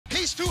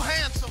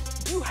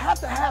have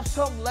to have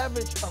some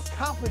leverage of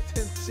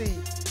competency.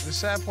 The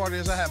sad part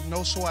is I have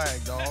no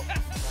swag, dog.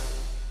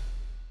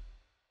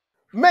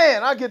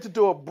 Man, I get to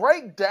do a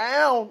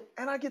breakdown,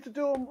 and I get to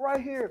do them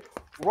right here.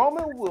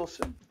 Roman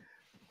Wilson,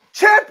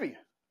 champion,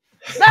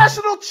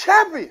 national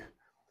champion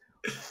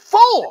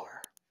for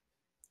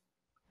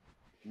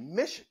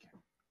Michigan.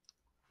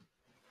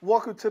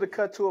 Welcome to the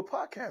Cut to a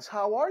podcast.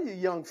 How are you,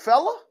 young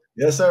fella?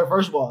 Yes, sir.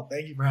 First of all,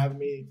 thank you for having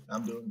me.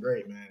 I'm doing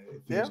great, man.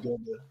 It feels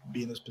good to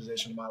be in this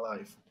position in my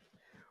life.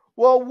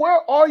 Well, where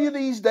are you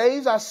these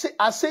days? I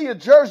see your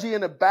jersey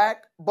in the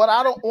back, but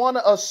I don't want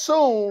to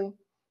assume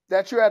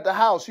that you're at the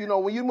house. You know,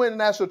 when you win the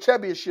national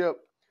championship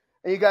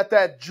and you got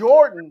that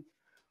Jordan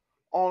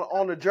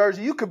on the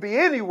jersey, you could be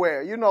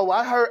anywhere. You know,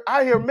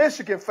 I hear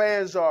Michigan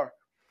fans are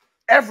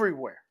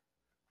everywhere.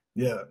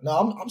 Yeah.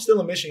 No, I'm still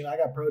in Michigan. I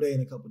got pro day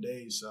in a couple of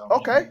days. So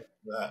okay.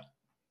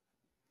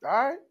 All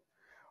right.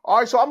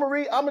 So I'm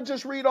gonna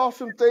just read off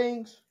some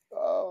things.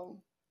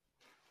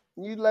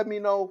 You let me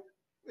know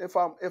if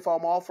I'm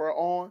off or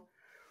on.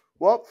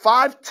 Well,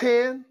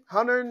 5'10",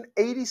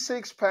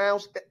 186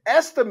 pounds,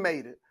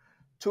 estimated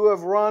to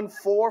have run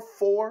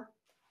 4.4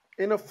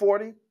 in a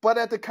 40. But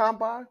at the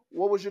combine,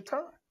 what was your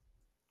time?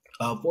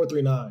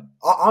 4.39.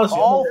 Honestly,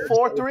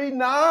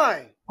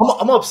 4.39.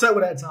 I'm upset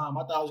with that time.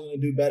 I thought I was going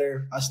to do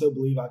better. I still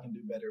believe I can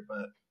do better,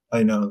 but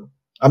I know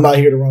I'm not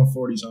here to run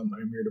 40s. I'm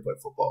here to play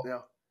football.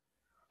 Yeah.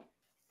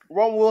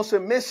 Roman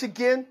Wilson,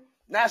 Michigan,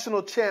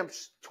 national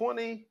champs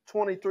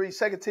 2023,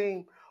 second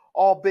team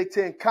All Big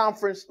Ten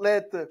Conference,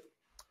 led the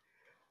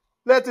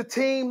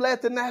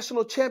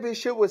national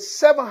championship with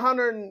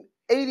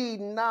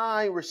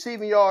 789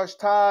 receiving yards,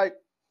 tied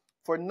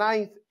for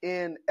ninth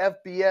in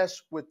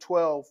FBS with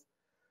 12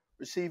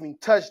 receiving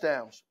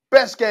touchdowns.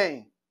 Best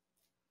game,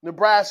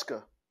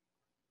 Nebraska,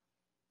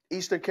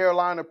 Eastern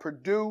Carolina,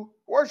 Purdue.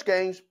 Worst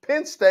games,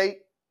 Penn State.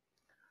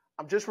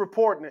 I'm just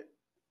reporting it.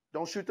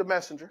 Don't shoot the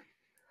messenger.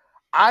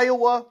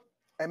 Iowa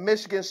and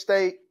Michigan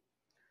State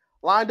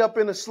lined up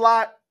in the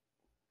slot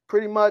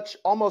pretty much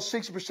almost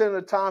 60% of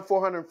the time,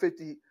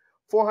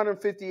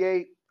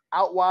 458,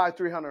 out wide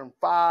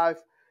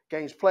 305,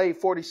 games played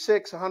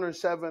 46,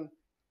 107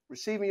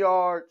 receiving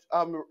yards,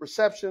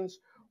 receptions,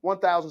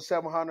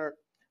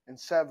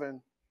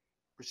 1,707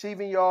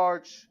 receiving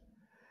yards,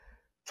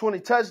 20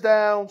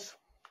 touchdowns,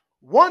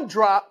 one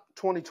drop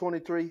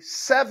 2023,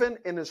 7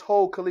 in his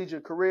whole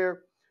collegiate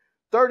career,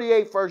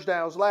 38 first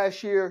downs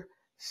last year,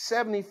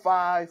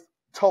 75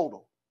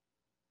 total.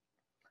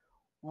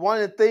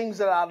 One of the things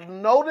that I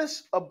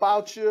noticed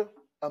about you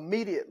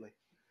immediately,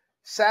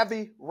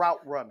 savvy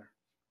route runner.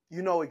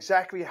 You know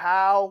exactly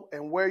how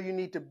and where you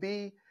need to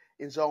be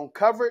in zone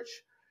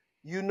coverage.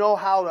 You know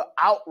how to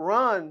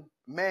outrun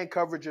man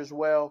coverage as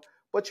well,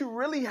 but you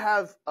really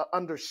have an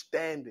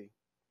understanding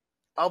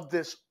of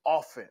this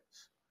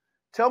offense.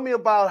 Tell me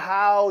about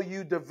how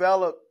you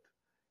developed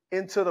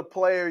into the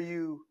player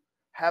you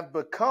have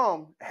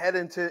become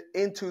heading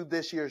into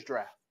this year's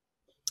draft.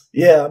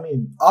 Yeah, I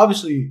mean,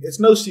 obviously, it's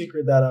no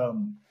secret that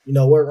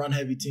we're a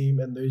run-heavy team,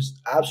 and there's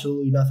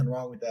absolutely nothing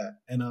wrong with that.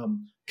 And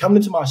coming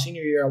into my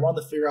senior year, I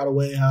wanted to figure out a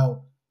way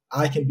how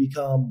I can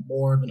become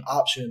more of an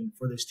option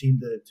for this team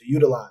to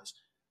utilize,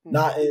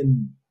 not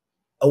in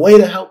a way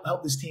to help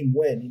this team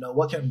win. You know,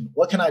 what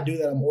can I do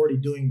that I'm already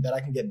doing that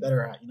I can get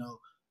better at? You know,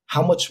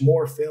 how much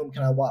more film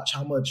can I watch?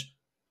 How much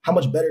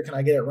better can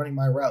I get at running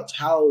my routes?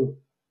 How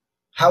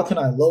can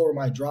I lower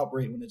my drop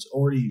rate when it's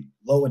already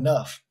low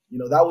enough? You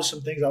know, that was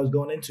some things I was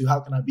going into. How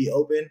can I be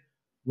open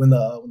when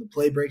the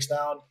play breaks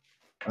down?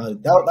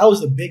 That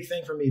was the big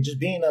thing for me. Just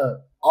being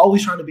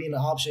always trying to be an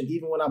option,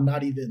 even when I'm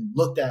not even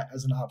looked at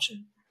as an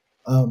option.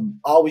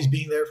 Always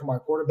being there for my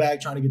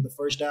quarterback, trying to get the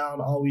first down.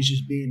 Always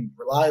just being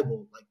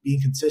reliable, like being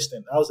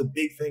consistent. That was a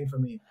big thing for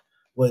me.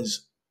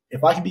 Was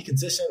if I can be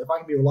consistent, if I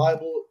can be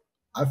reliable,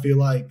 I feel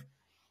like,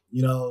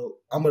 you know,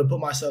 I'm going to put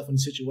myself in a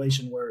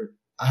situation where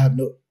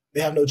they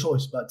have no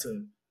choice but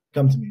to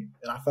come to me.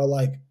 And I felt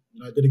like, you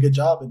know, I did a good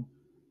job,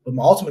 but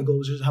my ultimate goal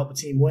was just to help a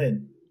team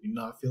win. You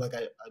know, I feel like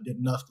I did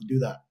enough to do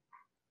that.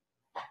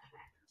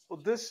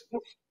 Well,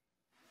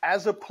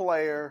 as a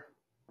player,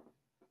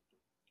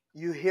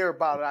 you hear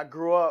about it. I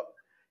grew up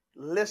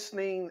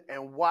listening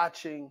and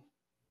watching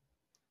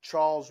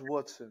Charles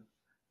Woodson,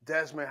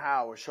 Desmond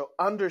Howard, so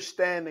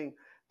understanding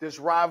this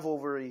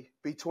rivalry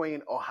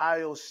between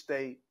Ohio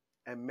State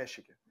and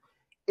Michigan.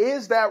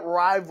 Is that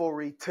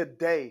rivalry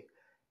today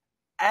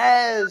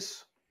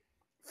as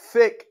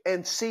thick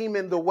and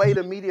seeming the way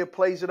the media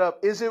plays it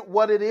up? Is it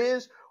what it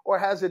is, or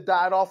has it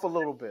died off a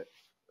little bit?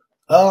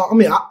 I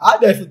mean, I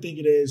definitely think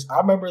it is.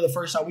 I remember the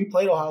first time we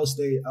played Ohio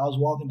State, I was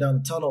walking down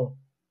the tunnel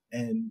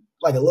and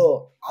like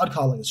I'd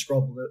call it a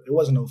struggle. It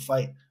wasn't no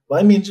fight. But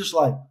I mean, just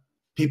like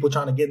people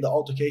trying to get into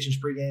altercations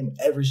pregame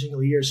every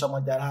single year, something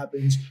like that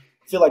happens.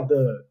 I feel like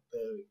the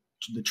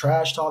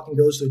trash talking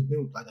goes to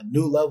a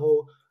new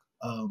level.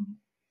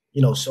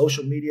 You know,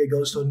 social media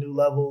goes to a new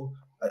level.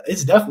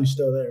 It's definitely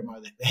still there.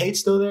 The hate's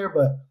still there,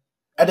 but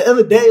at the end of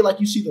the day, like,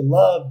 you see the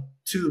love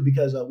too,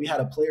 because we had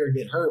a player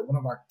get hurt, one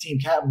of our team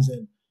captains,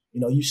 and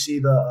you know, you see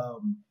the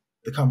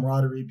the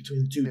camaraderie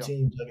between the two Yeah.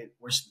 teams. Like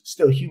we're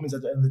still humans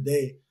at the end of the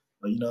day,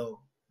 but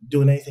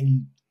doing anything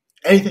you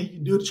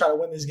can do to try to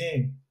win this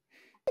game.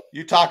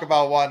 You talk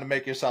about wanting to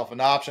make yourself an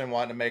option,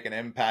 wanting to make an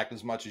impact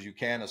as much as you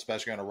can,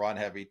 especially on a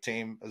run-heavy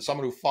team. As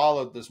someone who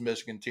followed this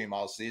Michigan team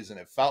all season,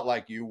 it felt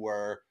like you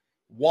were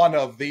one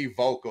of the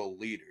vocal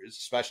leaders,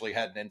 especially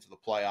heading into the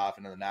playoff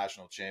and in the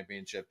national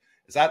championship.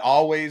 Has that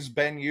always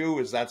been you?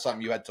 Is that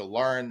something you had to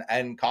learn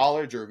in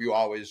college, or have you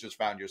always just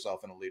found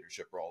yourself in a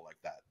leadership role like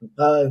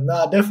that?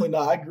 Nah, definitely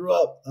not. I grew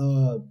up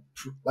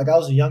like I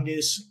was the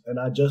youngest, and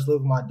I just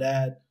lived with my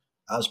dad.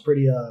 I was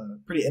pretty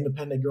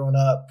independent growing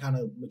up, kind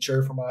of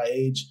mature for my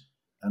age,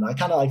 and I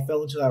kind of like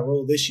fell into that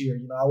role this year.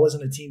 I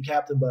wasn't a team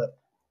captain, but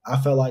I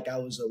felt like I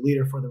was a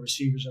leader for the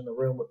receivers in the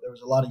room. There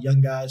was a lot of young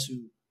guys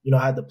who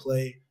had to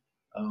play,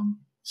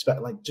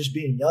 like just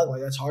being young,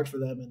 like that's hard for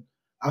them, and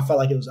I felt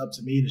like it was up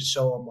to me to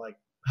show them like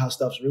how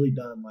stuff's really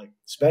done, like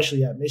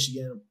especially at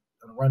Michigan,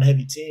 a run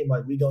heavy team.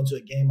 Like we go into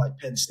a game like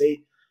Penn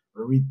State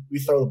where we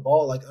throw the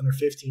ball like under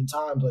 15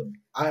 times. Like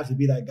I have to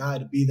be that guy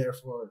to be there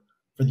for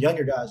the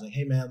younger guys. Like,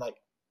 hey man, like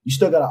you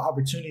still got an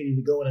opportunity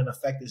to go in and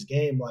affect this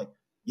game. Like,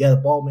 yeah, the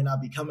ball may not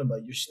be coming,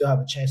 but you still have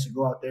a chance to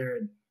go out there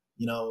and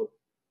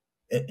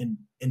and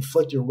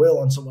inflict your will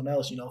on someone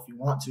else. If you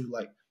want to,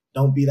 like,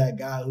 don't be that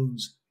guy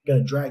who's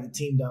gonna drag the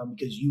team down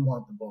because you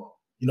want the ball.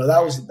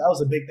 That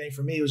was a big thing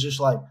for me. It was just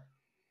like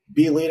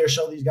be a leader,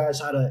 show these guys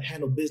how to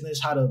handle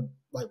business, how to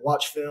like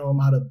watch film,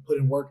 how to put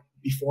in work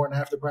before and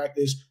after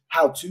practice,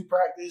 how to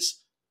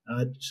practice.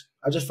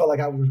 I just felt like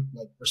I was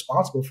like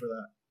responsible for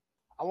that.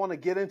 I want to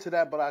get into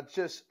that, but I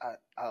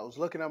was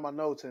looking at my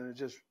notes and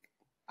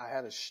I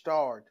had it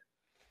starred.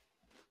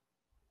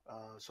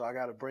 So I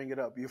got to bring it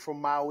up. You're from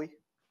Maui.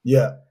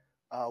 Yeah.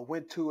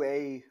 Went to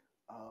a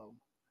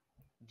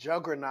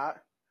juggernaut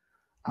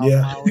out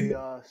Yeah. Maui,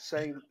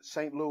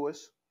 St.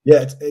 Louis.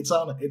 Yeah,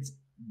 it's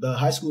the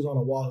high school's on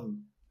Oahu.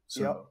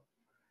 So,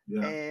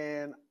 Yep. Yeah.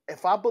 And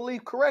if I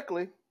believe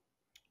correctly,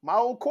 my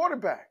old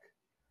quarterback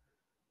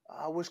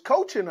was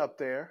coaching up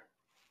there.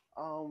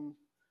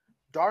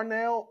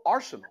 Darnell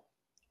Arsenal.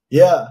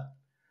 Yeah.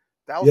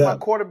 That was my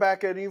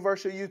quarterback at the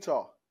University of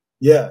Utah.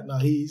 Yeah, no,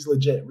 he's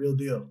legit, real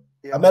deal.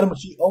 Yeah. I met him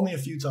only a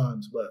few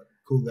times, but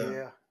cool guy.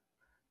 Yeah.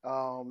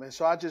 And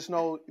so I just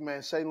know,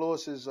 man, St.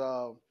 Louis is,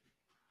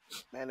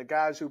 man, the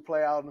guys who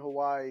play out in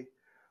Hawaii,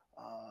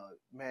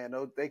 man,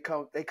 they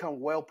come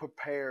well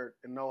prepared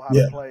and know how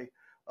to play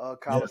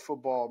college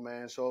football,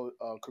 man. So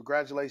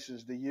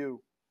congratulations to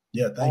you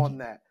on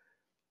that.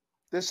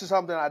 This is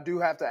something I do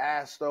have to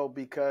ask, though,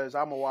 because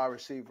I'm a wide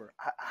receiver.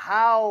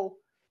 How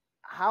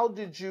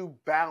did you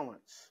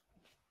balance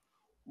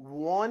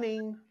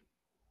wanting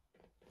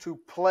to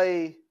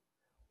play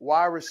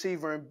wide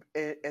receiver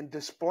and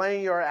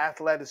displaying your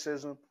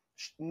athleticism,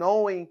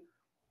 knowing,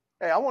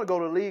 hey, I want to go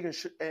to the league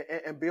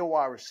and be a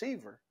wide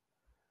receiver,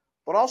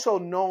 but also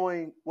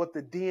knowing what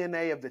the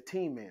DNA of the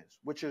team is,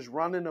 which is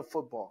running the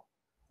football?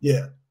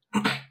 Yeah.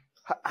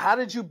 How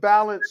did you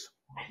balance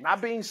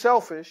not being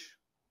selfish,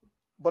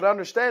 but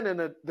understanding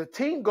that the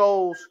team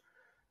goals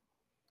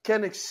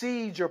can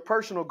exceed your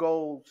personal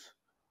goals,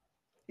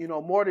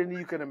 more than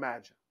you can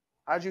imagine?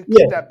 How'd you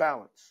keep that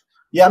balance?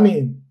 Yeah, I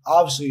mean,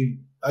 obviously,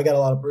 I got a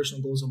lot of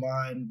personal goals of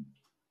mine,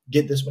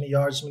 get this many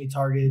yards, this many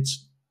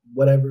targets,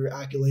 whatever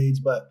accolades.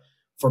 But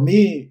for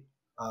me,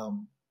 I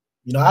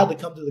had to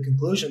come to the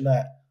conclusion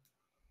that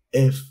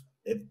if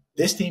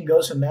this team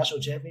goes to the national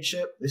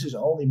championship, this is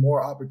only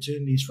more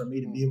opportunities for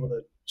me to be able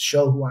to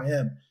show who I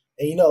am.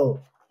 And,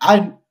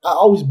 I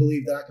always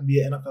believe that I can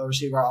be an NFL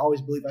receiver. I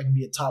always believe I can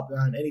be a top guy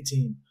on any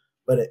team.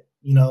 But,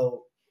 in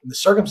the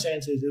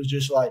circumstances, it was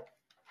just like,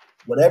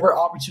 whatever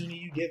opportunity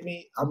you give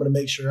me, I'm going to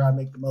make sure I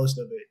make the most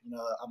of it.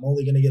 I'm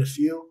only going to get a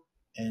few,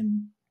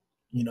 and,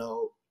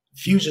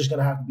 few's just going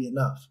to have to be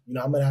enough.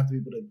 I'm going to have to be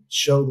able to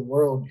show the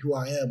world who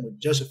I am with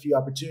just a few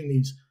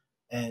opportunities.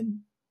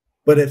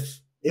 But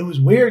if it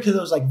was weird, because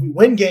it was like, if we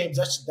win games,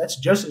 that's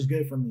just as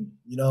good for me.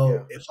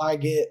 If I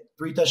get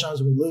 3 touchdowns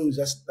and we lose,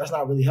 that's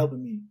not really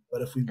helping me.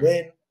 But if we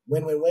win,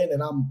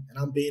 and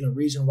I'm being a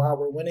reason why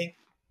we're winning,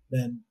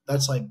 then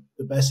that's like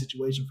the best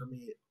situation for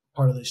me,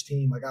 part of this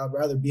team. Like, I'd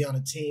rather be on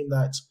a team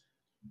that's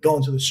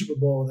going to the Super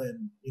Bowl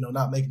than,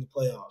 not making the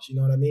playoffs. You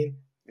know what I mean?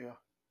 Yeah.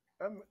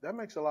 That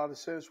makes a lot of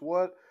sense.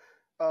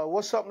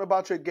 What's something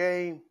about your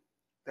game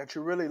that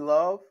you really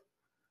love,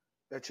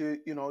 that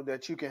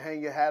that you can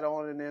hang your hat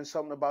on, and then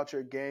something about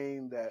your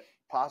game that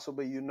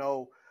possibly,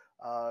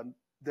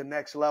 the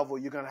next level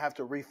you're going to have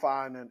to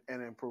refine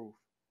and improve?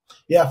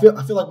 Yeah, I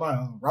feel like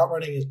my route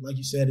running is, like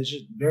you said, it's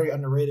just very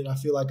underrated. I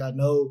feel like I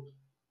know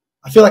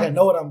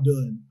what I'm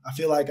doing. I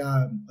feel like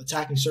I'm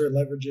attacking certain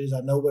leverages.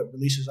 I know what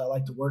releases I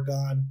like to work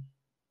on.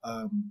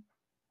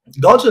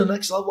 Going to the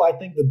next level, I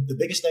think the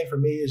biggest thing for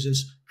me is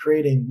just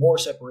creating more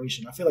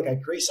separation. I feel like I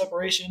create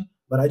separation,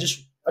 but I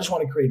just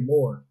want to create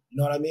more. You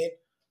know what I mean?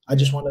 I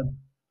just want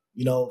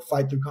to,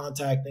 fight through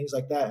contact, things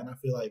like that. And I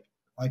feel like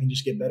if I can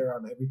just get better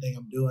on everything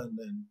I'm doing,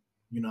 then,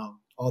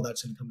 all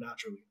that's going to come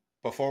naturally.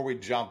 Before we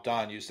jumped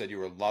on, you said you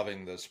were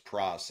loving this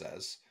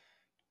process.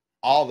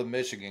 all the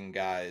Michigan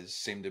guys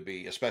seem to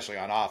be, especially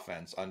on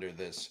offense, under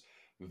this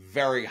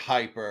very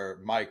hyper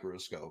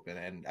microscope.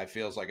 And I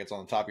feels like it's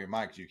on the top of your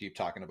mind because you keep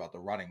talking about the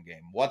running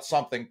game. What's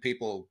something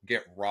people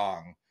get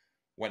wrong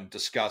when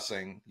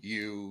discussing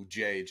you,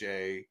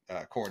 JJ,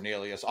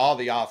 Cornelius, all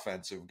the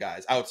offensive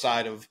guys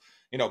outside of,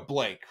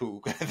 Blake,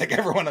 who I think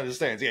everyone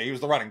understands. Yeah, he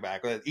was the running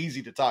back.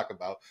 Easy to talk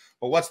about.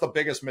 But what's the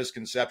biggest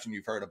misconception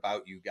you've heard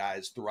about you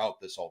guys throughout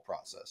this whole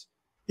process?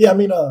 Yeah, I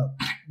mean,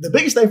 the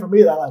biggest thing for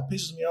me that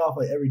pisses me off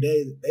every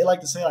day, they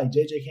like to say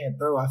JJ can't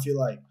throw. I feel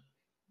like,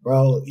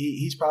 bro,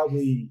 he's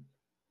probably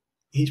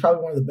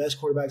one of the best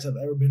quarterbacks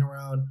I've ever been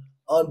around.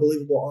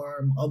 Unbelievable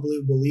arm,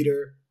 unbelievable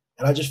leader.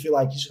 And I just feel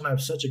like he's going to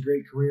have such a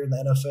great career in the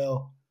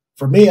NFL.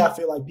 For me, I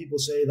feel like people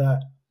say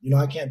that,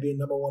 I can't be a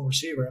number one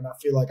receiver. And I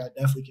feel like I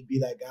definitely can be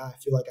that guy. I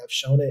feel like I've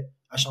shown it.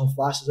 I've shown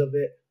flashes of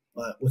it.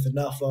 But with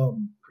enough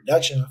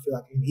production, I feel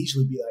like I can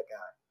easily be that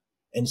guy.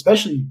 And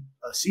especially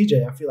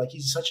CJ, I feel like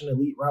he's such an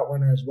elite route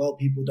runner as well.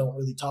 People don't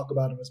really talk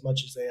about him as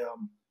much as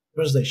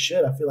they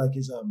should. I feel like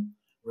his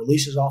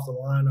releases off the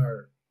line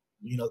are,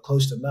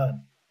 close to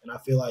none. And I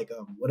feel like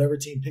whatever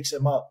team picks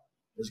him up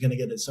is going to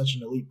get such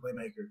an elite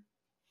playmaker.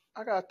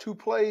 I got 2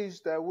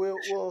 plays that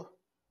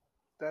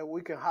that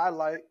we can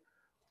highlight.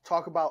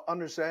 Talk about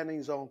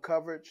understanding zone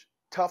coverage,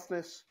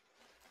 toughness,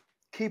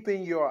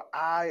 keeping your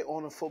eye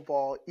on the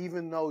football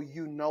even though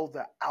you know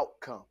the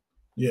outcome.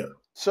 Yeah.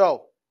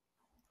 So,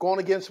 going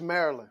against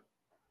Maryland,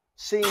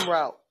 seam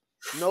route,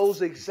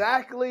 knows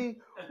exactly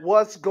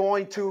what's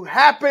going to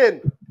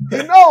happen.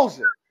 He knows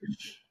it.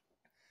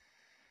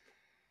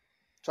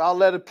 So I'll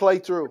let it play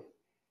through.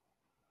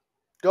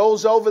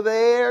 Goes over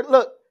there.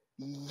 Look.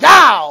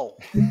 Yow!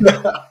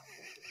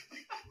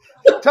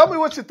 Tell me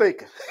what you're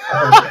thinking.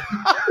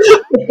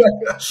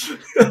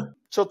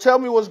 So tell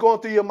me what's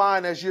going through your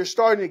mind as you're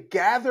starting to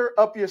gather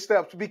up your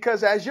steps.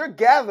 Because as you're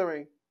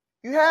gathering,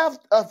 you have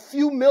a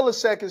few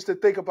milliseconds to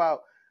think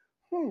about,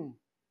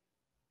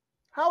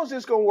 how is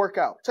this going to work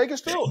out? Take us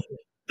through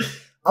it.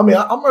 I mean,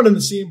 I'm running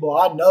the seam ball.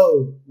 I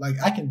know,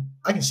 I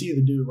can see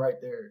the dude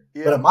right there.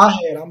 Yeah. But in my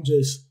head, I'm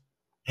just,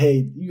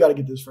 hey, you got to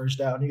get this first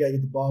down. You got to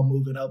get the ball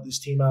moving, help this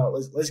team out.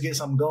 Let's get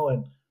something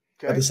going.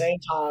 Okay. At the same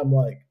time,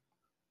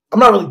 I'm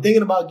not really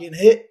thinking about getting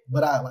hit,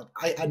 but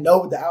I know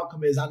what the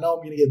outcome is. I know I'm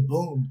going to get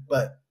boomed,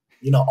 but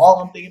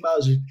all I'm thinking about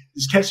is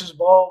just catch this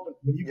ball.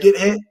 When you get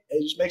hit,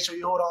 and just make sure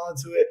you hold on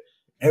to it.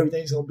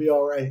 Everything's going to be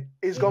all right.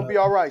 It's going to be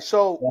all right.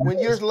 So when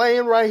you're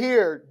laying right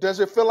here, does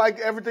it feel like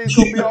everything's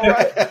going to be all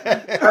right?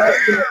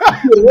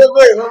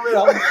 Wait.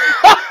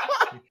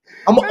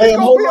 I'm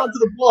holding on to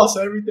the ball,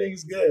 so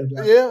everything's good.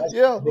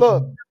 Yeah.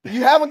 Look,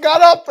 you haven't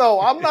got up, though.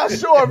 I'm not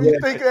sure if you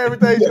think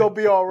everything's going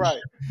to be all right.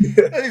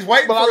 And he's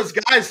waiting for his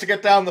guys to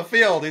get down the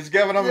field. He's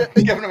giving them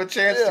a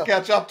chance to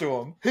catch up to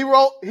him. He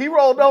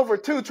rolled over,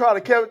 too,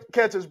 trying to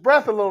catch his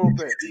breath a little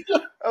bit.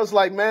 I was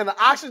like, man,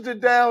 the oxygen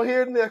down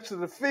here next to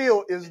the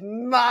field is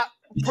not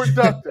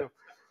productive.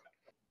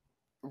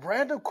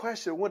 Random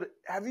question.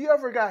 Have you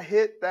ever got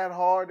hit that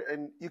hard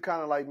and you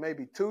kind of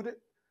maybe tooted?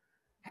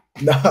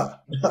 Nah.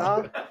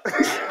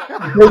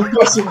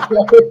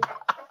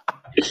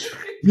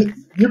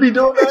 You be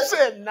doing that? He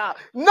said, nah.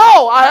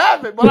 No, I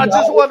haven't, but I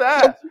just wanted to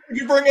ask.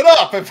 You bring it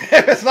up if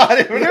it's not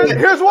even.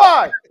 Here's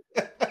why.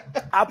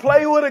 I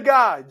play with a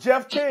guy,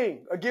 Jeff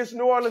King, against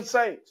New Orleans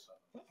Saints.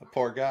 A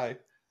poor guy.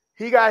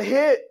 He got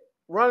hit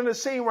running the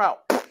seam route.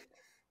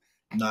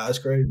 Nah, that's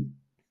crazy.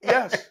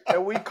 Yes,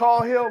 and we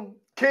call him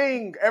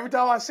King. Every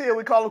time I see him,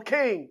 we call him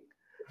King.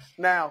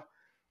 Now,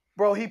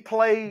 bro, he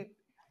played.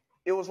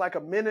 It was like a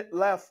minute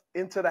left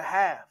into the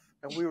half,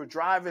 and we were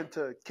driving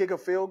to kick a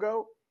field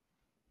goal.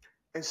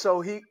 And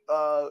so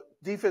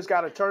defense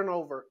got a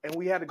turnover, and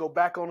we had to go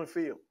back on the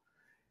field.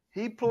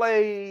 He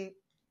played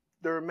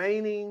the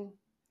remaining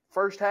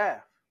first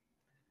half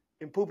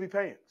in poopy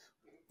pants.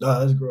 No,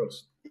 that's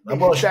gross.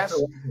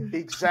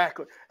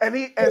 Exactly.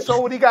 And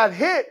so when he got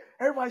hit,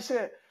 everybody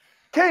said,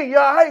 King, you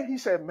all right? He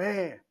said,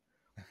 man,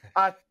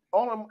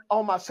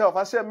 on myself.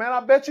 I said, man, I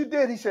bet you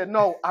did. He said,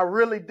 no, I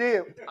really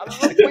did.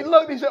 We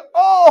looked, he said,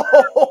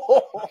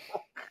 oh.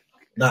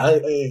 Nah,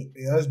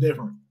 that's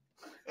different.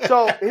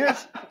 So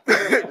here's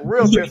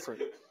real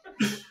different.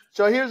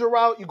 So here's a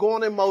route. You're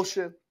going in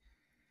motion.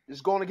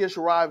 It's going against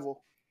your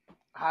rival,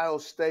 Ohio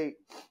State.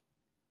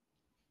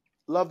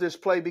 Love this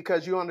play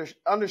because you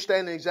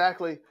understand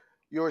exactly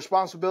your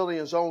responsibility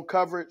in zone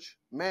coverage,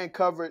 man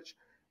coverage,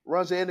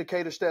 runs the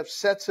indicator steps,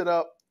 sets it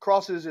up,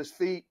 crosses his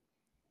feet.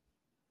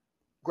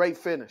 Great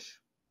finish.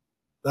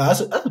 No,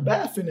 that's a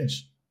bad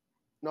finish.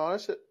 No,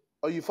 that's it.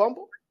 Oh, you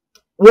fumbled?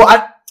 Well,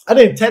 I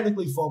didn't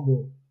technically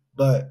fumble,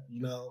 but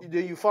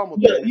Then you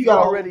fumbled. Yeah,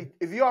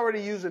 if you're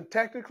already using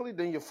technically,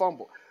 then you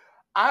fumble.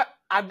 I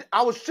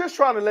was just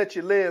trying to let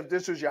you live.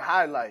 This was your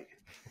highlight.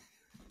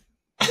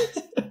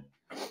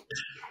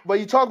 But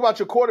you talk about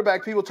your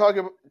quarterback. People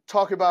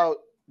talk about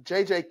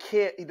JJ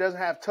can't. He doesn't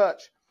have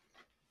touch.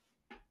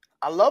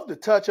 I love the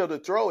touch of the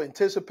throw.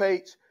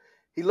 Anticipates.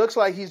 He looks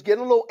like he's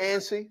getting a little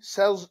antsy.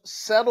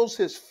 Settles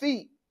his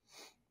feet.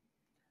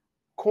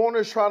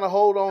 Corner's trying to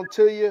hold on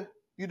to you.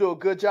 you do a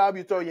good job.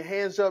 You throw your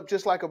hands up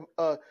just like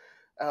a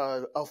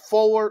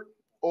forward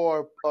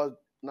or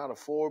not a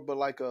forward, but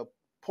like a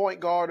point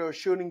guard or a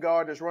shooting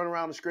guard that's running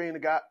around the screen.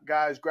 The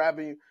guy's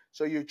grabbing you.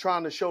 So you're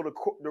trying to show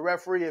the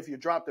referee if you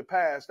drop the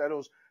pass, that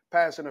was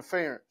pass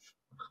interference.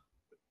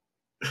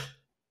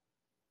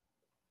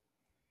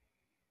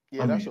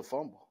 Yeah, that's a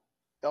fumble.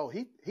 Oh,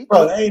 he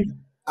bro,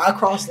 I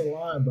crossed the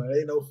line, bro.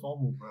 Ain't no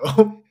fumble,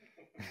 bro.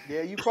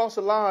 Yeah, you crossed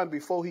the line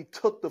before he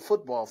took the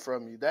football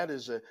from you. That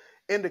is an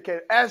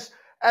indicator. As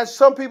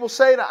some people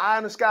say, the eye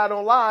in the sky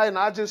don't lie, and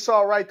I just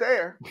saw right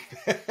there.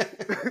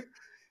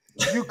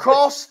 You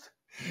crossed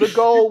the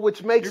goal,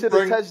 which makes it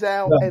a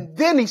touchdown, and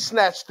then he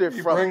snatched it from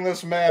you. Bring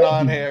this man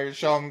on here,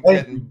 show him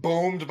getting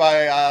boomed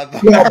by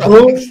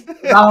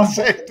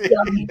safety.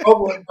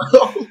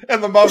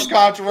 And the most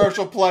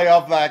controversial play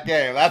of that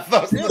game. That's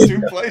the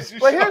two plays you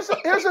But here's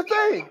the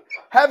thing.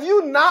 Have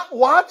you not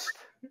watched?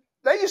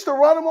 They used to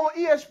run them on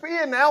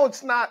ESPN. Now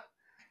it's not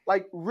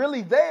like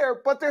really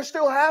there, but they're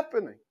still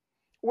happening.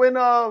 When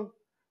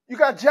you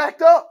got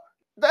jacked up,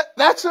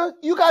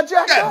 you got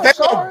jacked up. They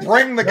don't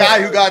bring the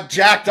guy who got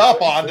jacked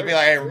up on to be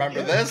like, hey,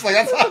 remember this? Like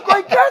that's a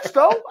great catch,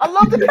 though. I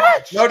love the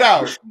catch. No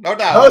doubt. Not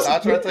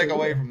trying to take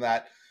away from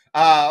that.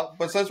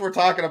 But since we're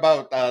talking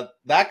about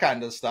that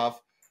kind of stuff,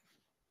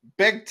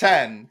 Big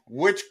Ten,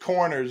 which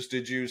corners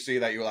did you see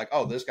that you were like,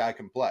 oh, this guy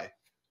can play?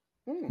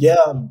 Yeah.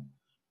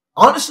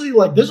 Honestly,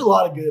 like there's a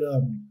lot of good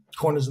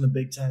corners in the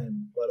Big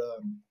Ten, but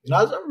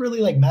I was never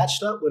really like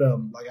matched up with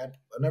them. Like I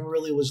never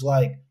really was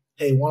like,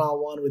 hey,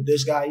 1-on-1 with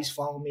this guy, he's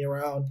following me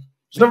around.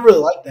 It's never really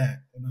like that.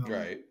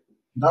 Right.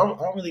 I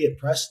don't really get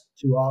pressed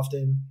too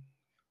often.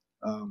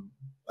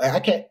 I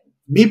can't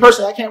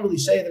really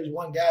say there's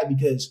one guy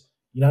because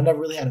I never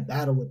really had a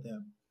battle with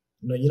them.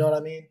 You know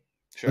what I mean?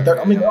 Sure. They're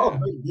all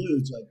great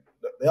dudes. Like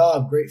they all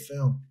have great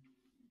film.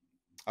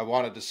 I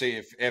wanted to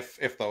see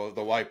if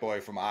the white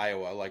boy from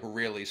Iowa like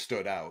really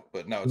stood out,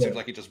 but no, it seems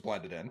like he just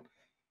blended in.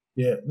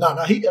 Yeah, no,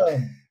 I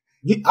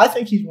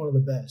think he's one of the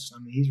best. I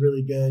mean, he's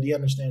really good. He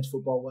understands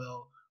football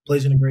well,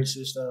 plays in a great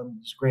system.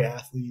 He's a great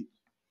athlete,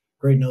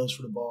 great nose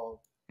for the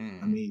ball.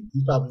 I mean,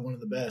 he's probably one of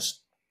the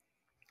best.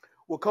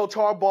 Well, Coach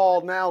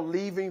Harbaugh now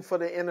leaving for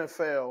the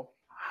NFL.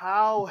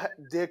 How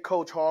did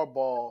Coach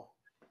Harbaugh,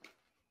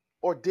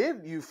 or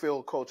did you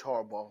feel Coach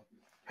Harbaugh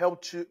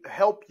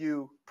help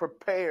you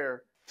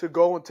prepare to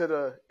go into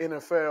the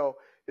NFL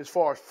as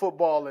far as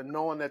football and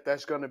knowing that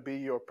that's going to be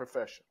your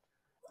profession?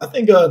 I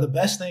think the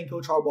best thing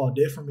Coach Harbaugh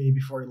did for me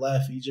before he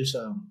left, he just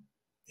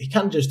he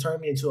kind of just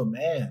turned me into a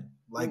man,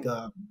 like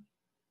kind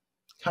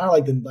of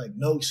like the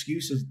no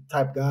excuses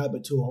type guy,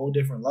 but to a whole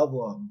different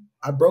level.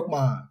 I broke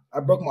my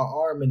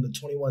arm in the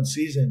 21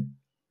 season,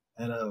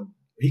 and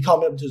he called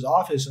me up into his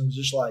office and was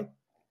just like,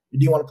 "Do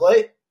you want to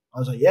play?" I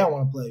was like, "Yeah, I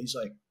want to play." He's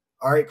like,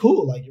 "All right,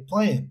 cool. Like you're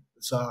playing."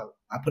 So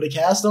I put a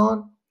cast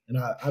on. And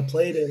I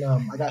played, and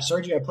I got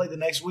surgery. I played the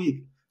next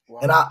week,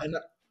 and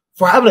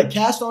for having a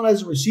cast on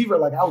as a receiver,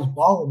 like I was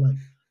balling. Like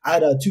I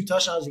had 2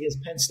 touchdowns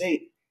against Penn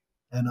State,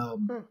 and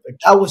like,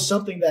 that was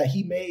something that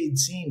he made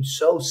seem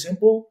so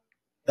simple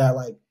that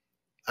like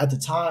at the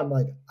time,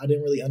 like I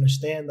didn't really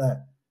understand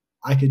that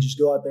I could just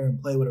go out there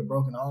and play with a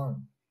broken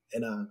arm.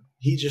 And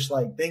he just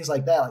like things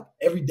like that. Like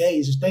every day,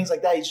 it's just things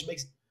like that. He just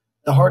makes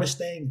the hardest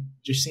thing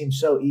just seem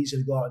so easy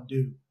to go out and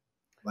do.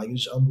 Like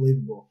it's just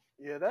unbelievable.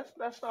 Yeah,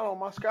 that's not on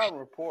my scouting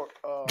report.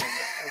 As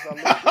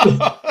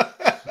I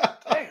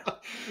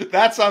Damn.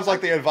 That sounds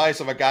like the advice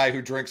of a guy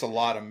who drinks a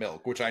lot of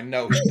milk, which I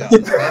know he does.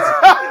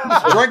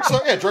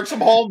 Drink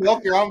some whole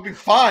milk. You're going to be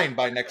fine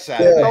by next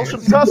Saturday. Throw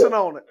some tussin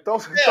on it. Throw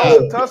some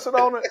tussin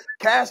on it.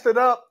 Cast it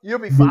up. You'll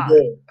be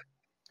fine.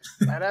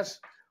 Man,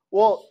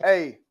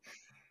 hey,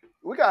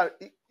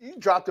 you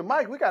dropped the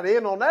mic. We got to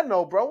end on that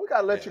note, bro. We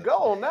got to let you go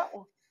on that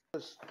one.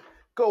 Let's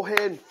go ahead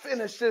and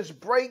finish this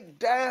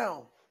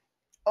breakdown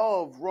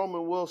of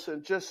Roman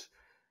Wilson. Just,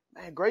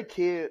 man, great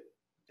kid.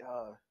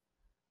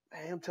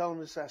 Man, him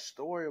telling us that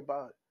story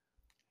about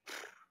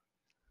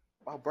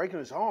breaking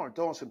his arm,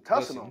 throwing some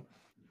tussin on.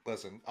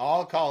 Listen,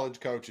 all college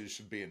coaches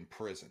should be in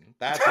prison.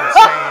 That's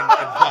insane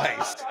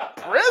advice.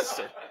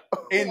 Prison?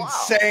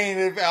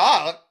 Insane.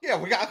 Wow. Yeah,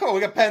 we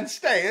got Penn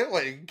State.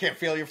 What, you can't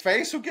feel your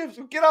face?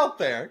 Get out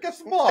there. Get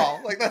some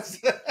ball. Like that's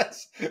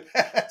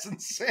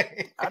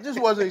insane. I just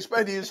wasn't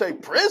expecting you to say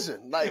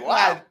prison. Like,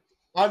 wow.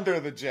 Under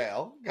the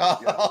jail.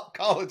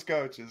 College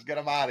coaches, get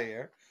them out of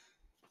here.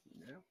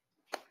 Yeah.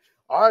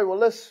 All right, well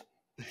let's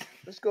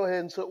go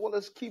ahead and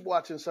let's keep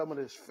watching some of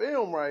this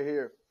film right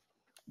here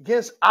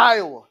against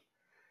Iowa.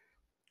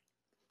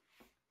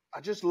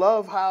 I just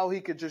love how he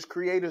could just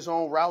create his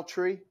own route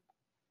tree.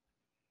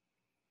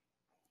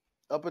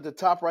 Up at the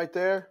top right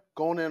there,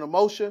 going into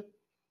motion.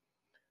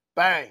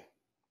 Bang.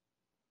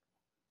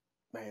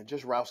 Man,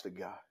 just routes the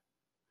guy.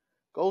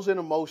 Goes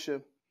into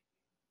motion.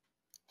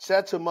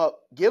 Sets him up,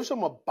 gives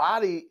him a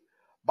body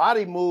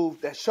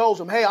move that shows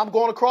him, hey, I'm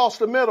going across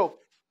the middle.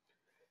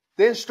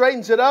 Then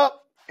straightens it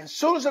up. And as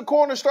soon as the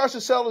corner starts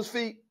to sell his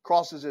feet,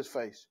 crosses his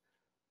face.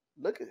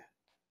 Look at it.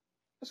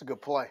 That's a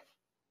good play.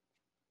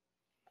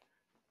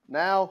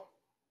 Now,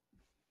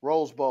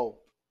 Rose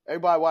Bowl.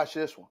 Everybody watch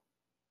this one.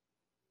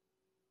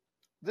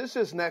 This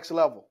is next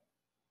level.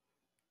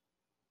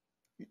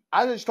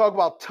 I just talk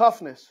about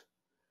toughness.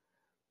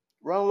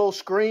 Run a little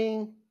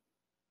screen.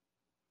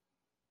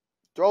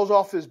 Throws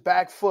off his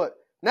back foot.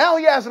 Now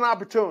he has an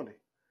opportunity.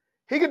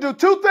 He can do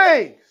two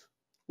things.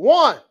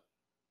 One,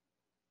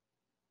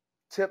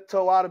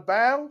 tiptoe out of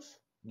bounds,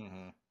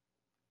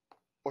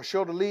 or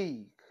show the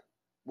league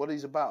what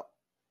he's about.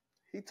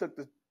 He took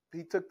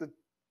the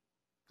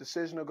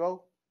decision to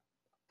go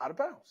out of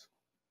bounds.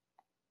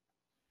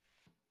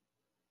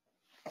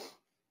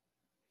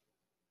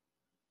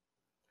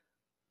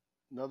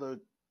 Another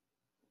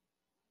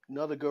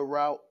good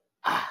route.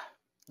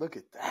 Look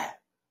at that.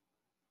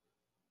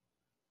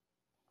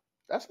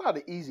 That's not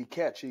an easy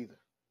catch either.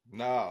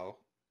 No,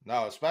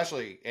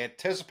 especially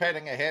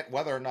anticipating a hit,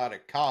 whether or not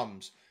it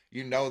comes,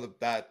 you know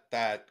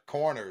that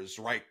corner's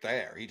right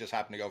there. He just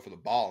happened to go for the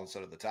ball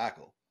instead of the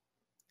tackle.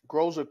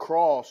 Grows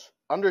across.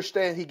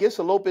 Understand he gets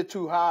a little bit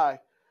too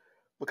high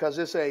because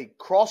it's a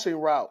crossing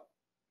route.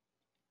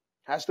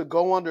 Has to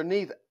go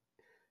underneath.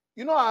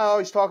 You know, I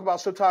always talk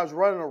about sometimes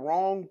running the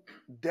wrong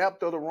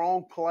depth or the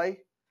wrong play.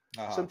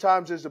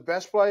 Sometimes it's the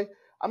best play.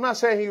 I'm not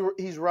saying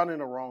he's running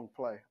the wrong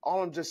play.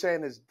 All I'm just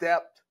saying is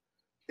depth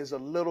is a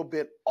little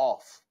bit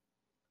off.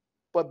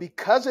 But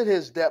because of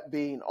his depth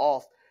being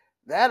off,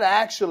 that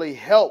actually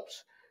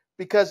helps.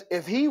 Because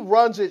if he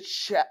runs it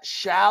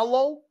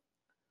shallow,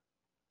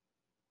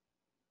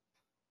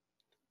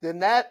 then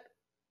that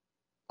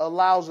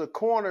allows a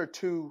corner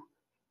to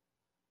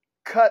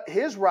cut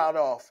his route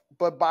off.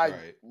 But by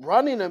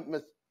running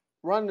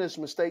this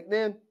mistake,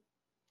 then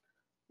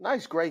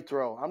nice, great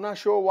throw. I'm not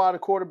sure why the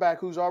quarterback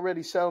who's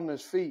already set on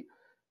his feet.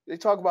 They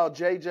talk about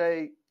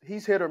JJ,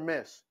 he's hit or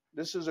miss.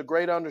 This is a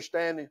great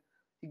understanding.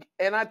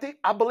 And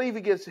I believe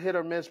he gets hit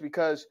or miss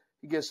because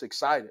he gets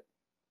excited.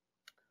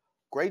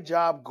 Great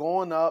job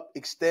going up,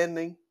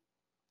 extending.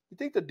 You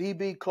think the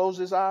DB closed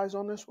his eyes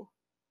on this one?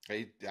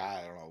 I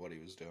don't know what he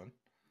was doing.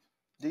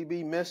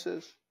 DB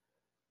misses.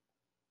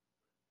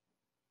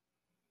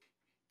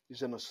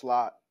 He's in the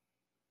slot.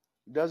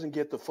 He doesn't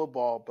get the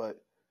football, but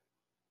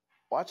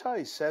watch how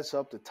he sets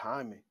up the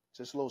timing.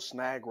 Just a little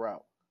snag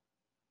route.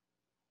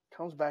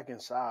 Comes back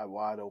inside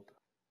wide open.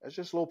 It's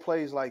just little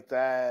plays like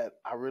that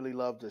I really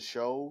love to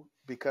show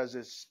because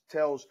it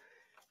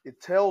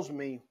tells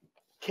me,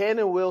 can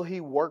and will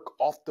he work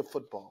off the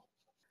football?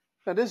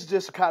 Now, this is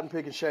just a cotton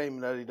picking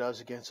shame that he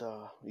does against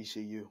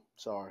ECU.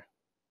 Sorry.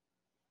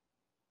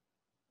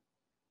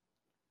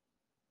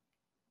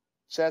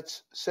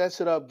 Sets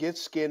it up,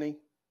 gets skinny.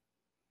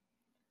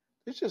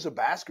 He's just a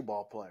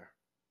basketball player.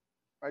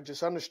 Right?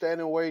 Just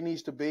understanding where he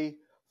needs to be,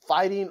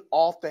 fighting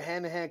off the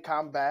hand-to-hand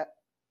combat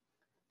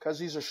because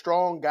he's a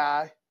strong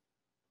guy.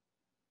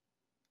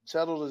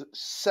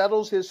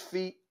 Settles his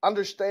feet,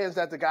 understands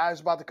that the guy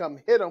is about to come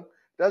hit him,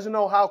 doesn't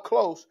know how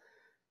close,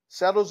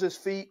 settles his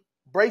feet,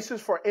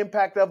 braces for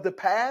impact of the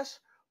pass,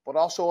 but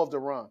also of the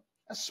run.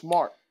 That's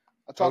smart.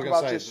 I talk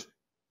about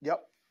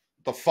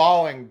the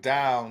falling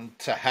down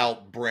to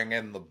help bring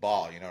in the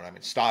ball. You know what I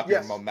mean? Stop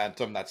your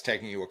momentum that's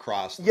taking you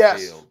across the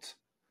field.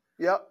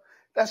 Yep.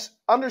 That's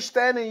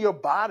understanding your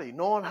body,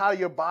 knowing how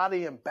your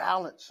body and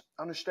balance,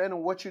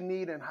 understanding what you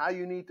need and how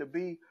you need to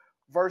be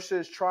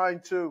versus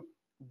trying to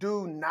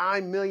do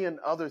 9 million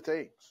other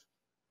things.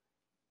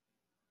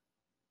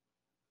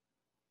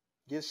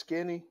 Gets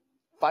skinny,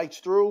 fights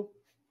through,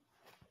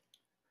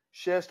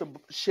 sheds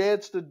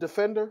the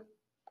defender,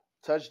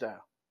 touchdown.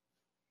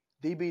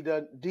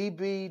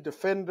 DB,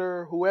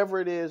 defender, whoever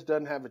it is,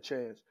 doesn't have a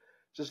chance.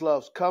 Just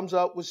comes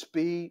up with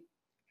speed.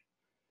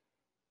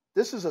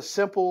 This is a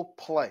simple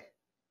play.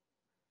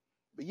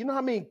 But you know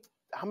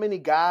how many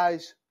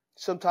guys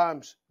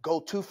sometimes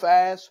go too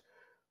fast?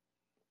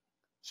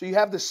 So you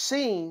have the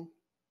seam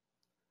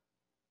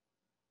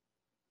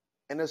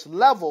and it's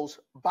levels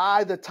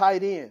by the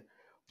tight end.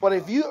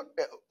 But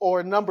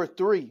or number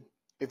 3,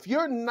 if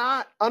you're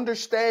not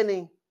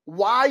understanding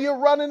why you're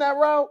running that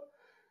route,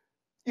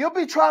 you'll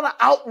be trying to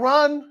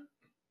outrun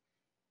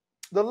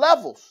the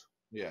levels.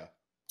 Yeah.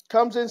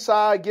 Comes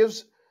inside,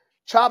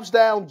 chops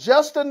down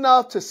just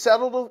enough to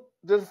settle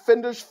the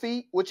defender's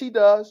feet, which he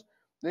does,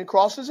 then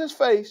crosses his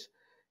face,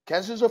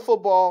 catches a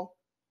football.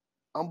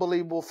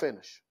 Unbelievable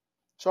finish.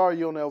 Sorry,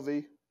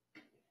 UNLV.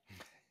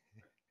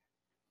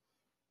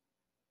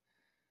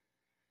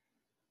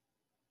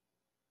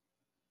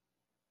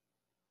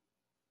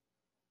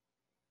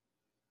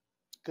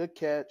 Good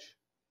catch.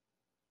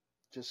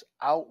 Just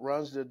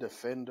outruns the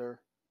defender.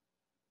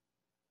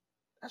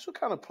 That's what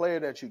kind of player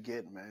that you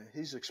get, man.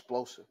 He's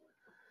explosive.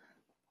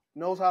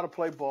 Knows how to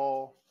play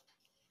ball.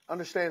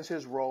 Understands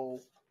his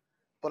role.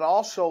 But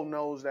also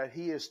knows that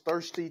he is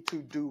thirsty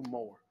to do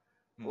more.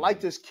 Like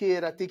this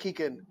kid, I think he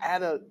can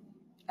add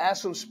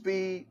some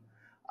speed.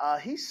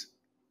 He's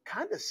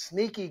kind of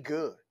sneaky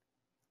good.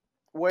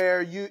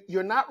 Where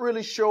you're not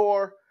really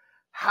sure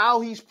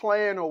how he's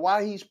playing or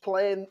why he's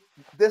playing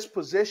this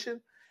position.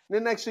 And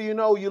then next thing you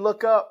know, you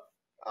look up,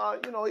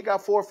 he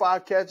got 4 or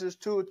 5 catches,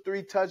 2 or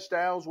 3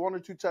 touchdowns, 1 or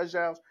 2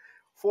 touchdowns.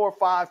 4 or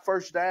 5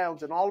 first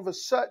downs, and all of a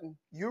sudden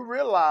you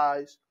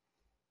realize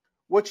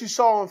what you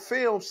saw on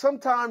film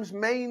sometimes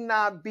may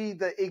not be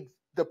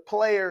the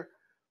player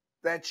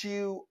that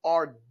you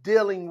are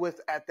dealing with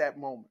at that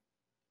moment.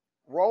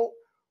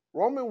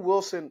 Roman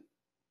Wilson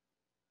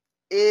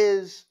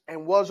is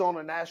and was on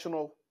a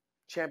national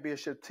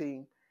championship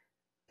team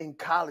in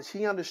college.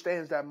 He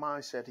understands that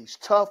mindset. He's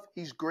tough.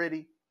 He's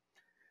gritty.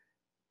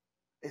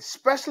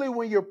 Especially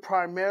when you're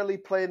primarily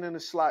playing in the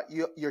slot,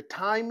 your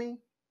timing,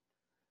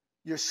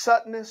 your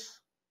suddenness,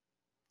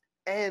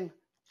 and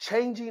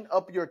changing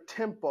up your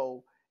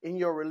tempo in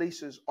your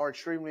releases are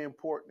extremely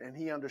important, and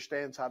he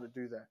understands how to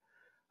do that.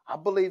 I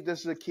believe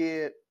this is a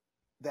kid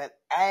that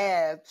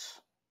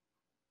adds,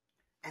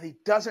 and he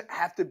doesn't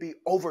have to be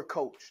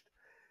overcoached.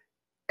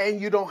 And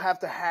you don't have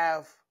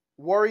to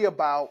worry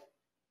about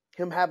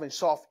him having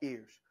soft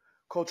ears.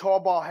 Coach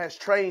Harbaugh has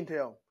trained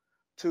him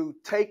to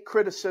take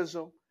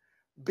criticism,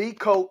 be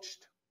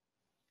coached,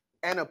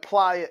 and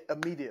apply it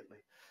immediately.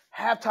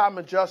 Halftime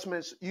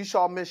adjustments, you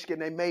saw Michigan,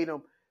 they made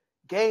them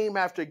game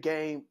after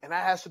game, and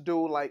that has to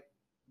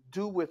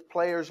do with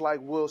players like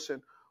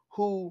Wilson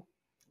who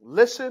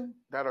listen,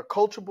 that are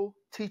coachable,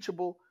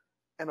 teachable,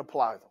 and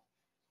apply them.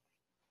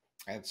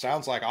 And it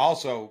sounds like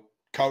also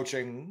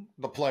coaching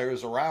the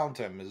players around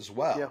him as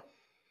well.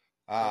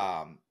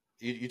 Yeah.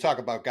 You talk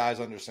about guys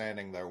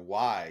understanding their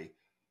why.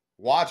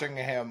 Watching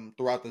him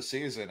throughout the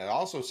season, it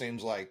also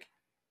seems like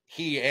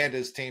he and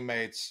his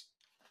teammates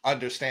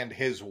understand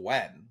his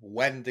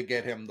when to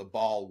get him the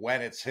ball,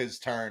 when it's his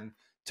turn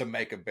to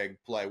make a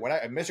big play.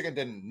 Michigan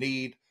didn't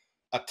need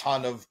a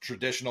ton of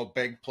traditional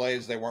big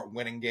plays. They weren't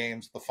winning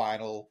games the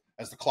final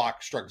as the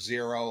clock struck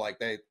 0. Like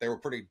they were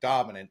pretty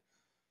dominant.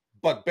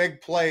 But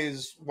big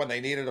plays when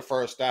they needed a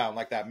first down,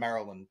 like that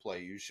Maryland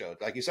play you showed.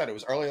 Like you said, it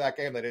was early that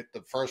game that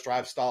the first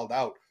drive stalled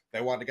out.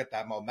 They wanted to get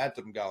that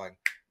momentum going.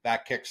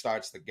 That kick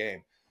starts the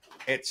game.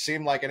 It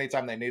seemed like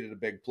anytime they needed a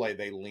big play,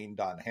 they leaned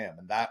on him.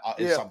 And that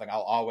is something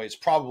I'll always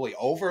probably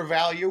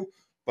overvalue,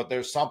 but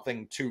there's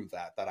something to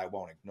that I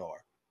won't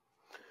ignore.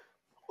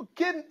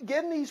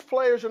 Getting these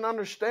players and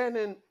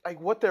understanding like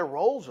what their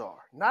roles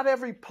are. Not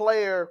every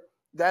player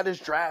that is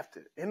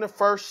drafted in the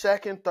first,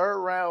 second, third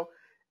round,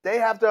 they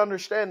have to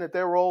understand that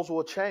their roles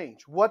will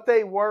change. What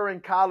they were in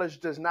college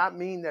does not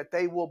mean that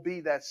they will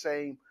be that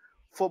same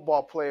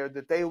football player,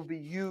 that they will be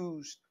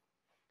used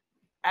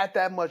at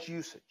that much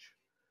usage.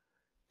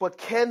 But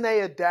can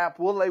they adapt?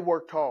 Will they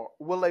work hard?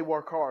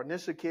 And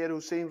this is a kid who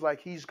seems like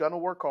he's going to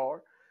work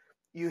hard.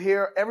 You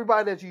hear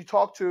everybody that you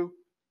talk to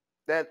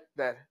that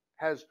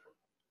has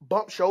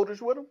bumped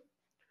shoulders with him,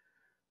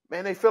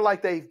 man, they feel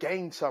like they've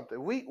gained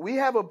something. We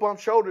have a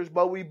bump shoulders,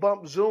 but we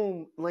bump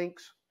Zoom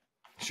links.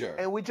 Sure.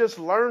 And we just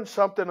learned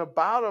something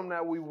about him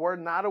that we were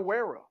not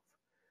aware of.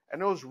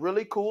 And it was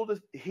really cool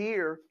to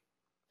hear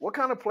what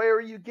kind of player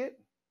are you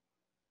getting.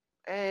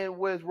 And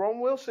with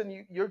Roman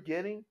Wilson, you're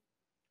getting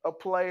a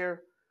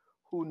player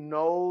who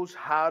knows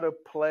how to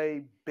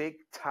play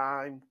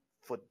big-time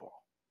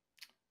football.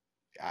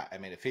 I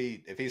mean, if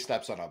he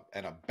steps in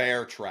a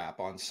bear trap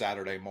on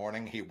Saturday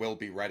morning, he will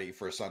be ready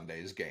for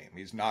Sunday's game.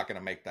 He's not going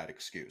to make that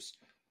excuse.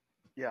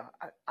 Yeah,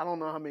 I don't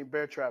know how many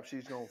bear traps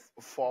he's going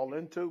to fall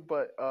into,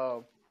 but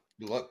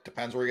look,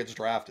 depends where he gets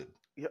drafted.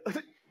 Yeah.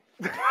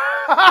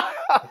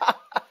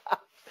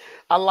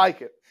 I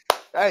like it.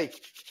 Hey,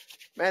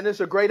 man, this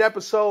is a great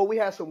episode. We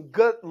had some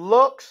good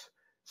looks,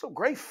 some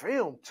great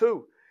film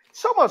too.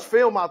 So much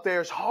film out there.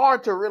 It's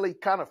hard to really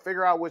kind of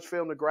figure out which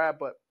film to grab,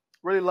 but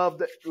really love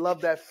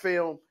that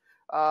film.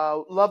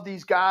 Love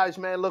these guys,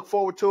 man. Look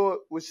forward to it.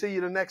 We'll see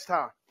you the next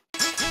time.